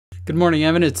Good morning,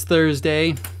 Evan. It's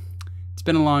Thursday. It's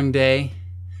been a long day,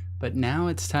 but now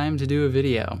it's time to do a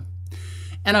video.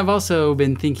 And I've also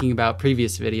been thinking about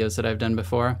previous videos that I've done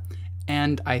before,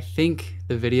 and I think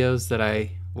the videos that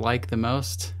I like the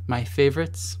most, my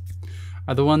favorites,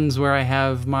 are the ones where I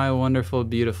have my wonderful,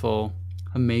 beautiful,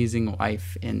 amazing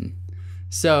wife in.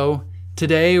 So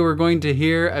today we're going to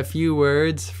hear a few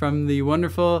words from the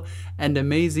wonderful and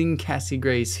amazing Cassie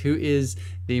Grace, who is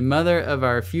the mother of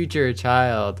our future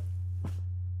child.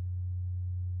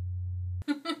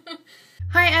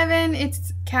 Hi Evan,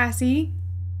 it's Cassie,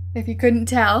 if you couldn't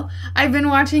tell. I've been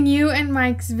watching you and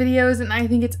Mike's videos and I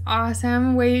think it's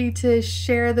awesome way to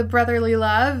share the brotherly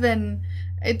love, and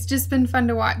it's just been fun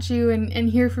to watch you and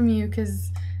hear from you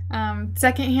because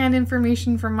secondhand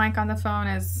information from Mike on the phone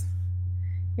is,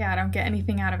 I don't get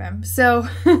anything out of him. So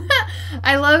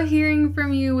I love hearing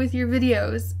from you with your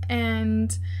videos,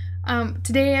 and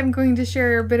today I'm going to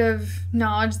share a bit of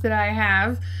knowledge that I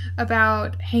have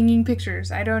about hanging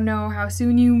pictures. I don't know how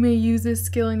soon you may use this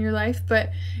skill in your life,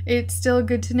 but it's still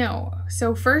good to know.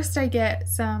 So first I get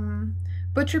some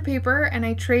butcher paper and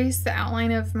I trace the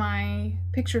outline of my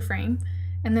picture frame,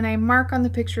 and then I mark on the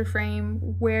picture frame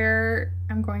where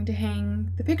I'm going to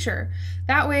hang the picture.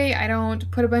 That way I don't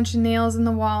put a bunch of nails in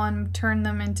the wall and turn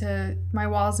them into my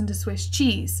walls into Swiss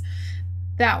cheese.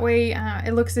 That way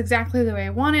it looks exactly the way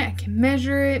I want it. I can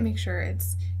measure it, make sure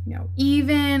it's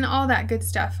even, all that good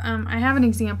stuff. I have an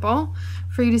example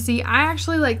for you to see. I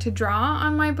actually like to draw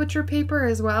on my butcher paper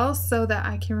as well so that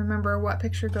I can remember what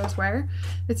picture goes where.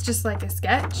 It's just like a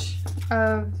sketch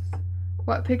of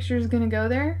what picture is going to go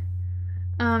there.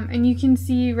 And you can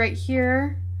see right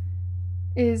here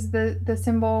is the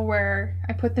symbol where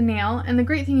I put the nail, and the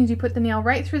great thing is you put the nail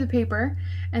right through the paper,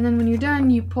 and then when you're done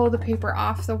you pull the paper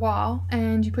off the wall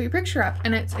and you put your picture up,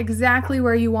 and it's exactly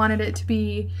where you wanted it to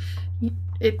be.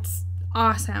 It's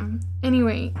awesome.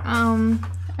 Anyway,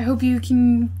 I hope you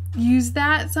can use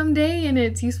that someday and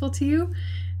it's useful to you,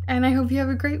 and I hope you have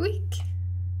a great week.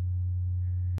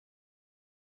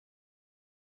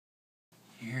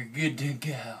 You're good to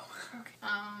go. Okay.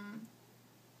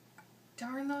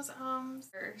 Darn those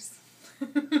ums.